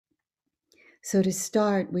So to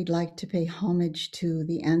start, we'd like to pay homage to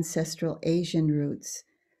the ancestral Asian roots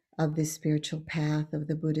of this spiritual path of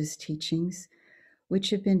the Buddha's teachings,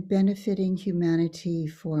 which have been benefiting humanity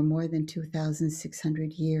for more than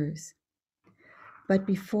 2,600 years. But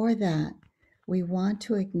before that, we want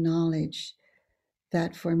to acknowledge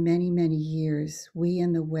that for many, many years, we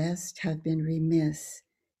in the West have been remiss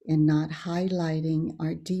in not highlighting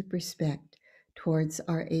our deep respect towards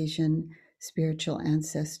our Asian spiritual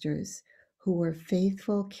ancestors who were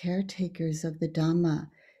faithful caretakers of the Dhamma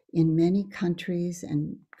in many countries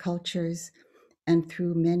and cultures and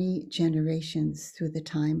through many generations through the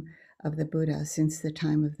time of the Buddha, since the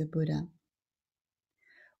time of the Buddha.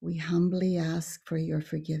 We humbly ask for your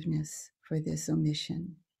forgiveness for this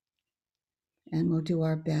omission, and we'll do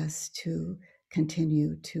our best to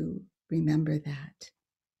continue to remember that.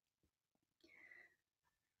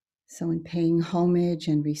 So in paying homage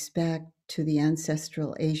and respect to the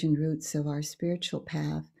ancestral Asian roots of our spiritual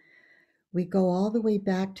path, we go all the way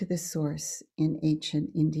back to the source in ancient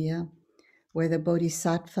India, where the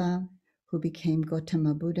Bodhisattva, who became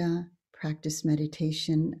Gautama Buddha, practiced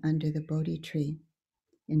meditation under the Bodhi tree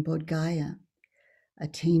in Bodh Gaya,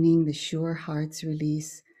 attaining the sure heart's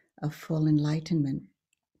release of full enlightenment.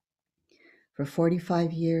 For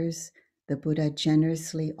 45 years, the Buddha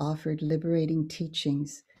generously offered liberating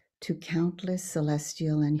teachings to countless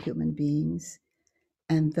celestial and human beings,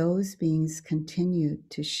 and those beings continued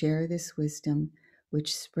to share this wisdom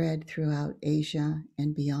which spread throughout Asia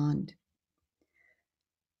and beyond.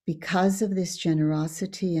 Because of this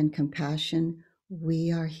generosity and compassion,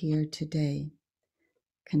 we are here today,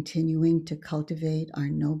 continuing to cultivate our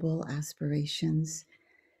noble aspirations,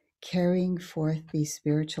 carrying forth these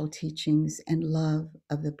spiritual teachings and love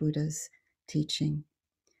of the Buddha's teaching.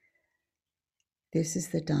 This is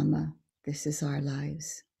the Dhamma. This is our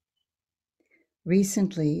lives.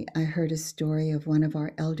 Recently, I heard a story of one of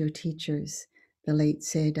our elder teachers, the late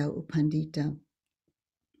Sayadaw U Pandita.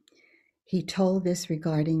 He told this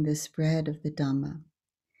regarding the spread of the Dhamma.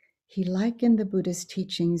 He likened the Buddha's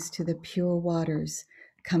teachings to the pure waters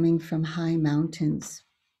coming from high mountains.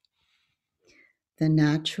 The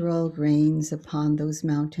natural rains upon those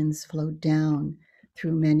mountains flowed down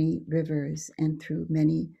through many rivers and through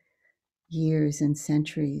many years and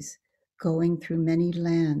centuries, going through many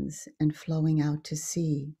lands and flowing out to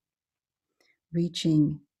sea,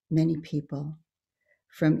 reaching many people.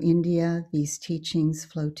 From India, these teachings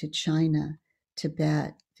flow to China,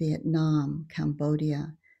 Tibet, Vietnam,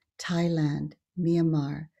 Cambodia, Thailand,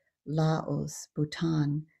 Myanmar, Laos,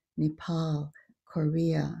 Bhutan, Nepal,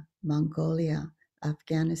 Korea, Mongolia,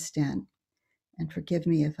 Afghanistan, and forgive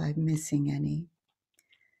me if I'm missing any.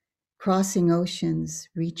 Crossing oceans,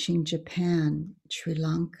 reaching Japan, Sri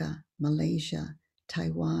Lanka, Malaysia,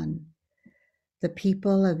 Taiwan. The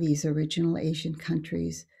people of these original Asian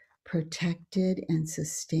countries protected and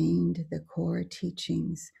sustained the core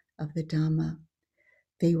teachings of the Dhamma.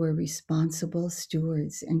 They were responsible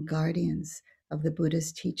stewards and guardians of the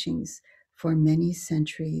Buddha's teachings for many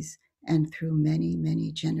centuries and through many,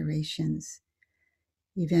 many generations.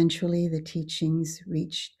 Eventually, the teachings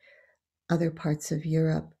reached other parts of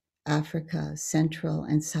Europe, Africa, Central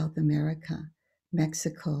and South America,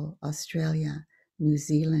 Mexico, Australia, New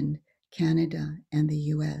Zealand, Canada, and the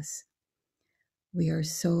US. We are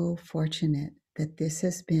so fortunate that this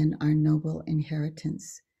has been our noble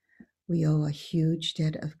inheritance. We owe a huge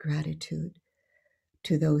debt of gratitude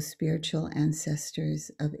to those spiritual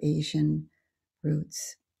ancestors of Asian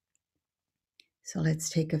roots. So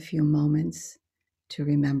let's take a few moments to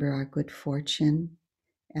remember our good fortune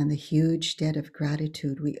and the huge debt of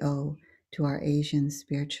gratitude we owe to our Asian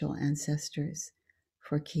spiritual ancestors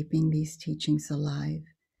for keeping these teachings alive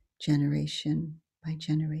generation by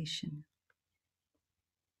generation.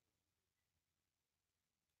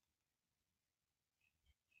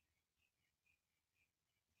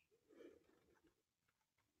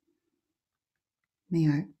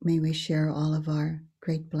 May we share all of our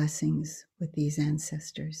great blessings with these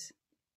ancestors.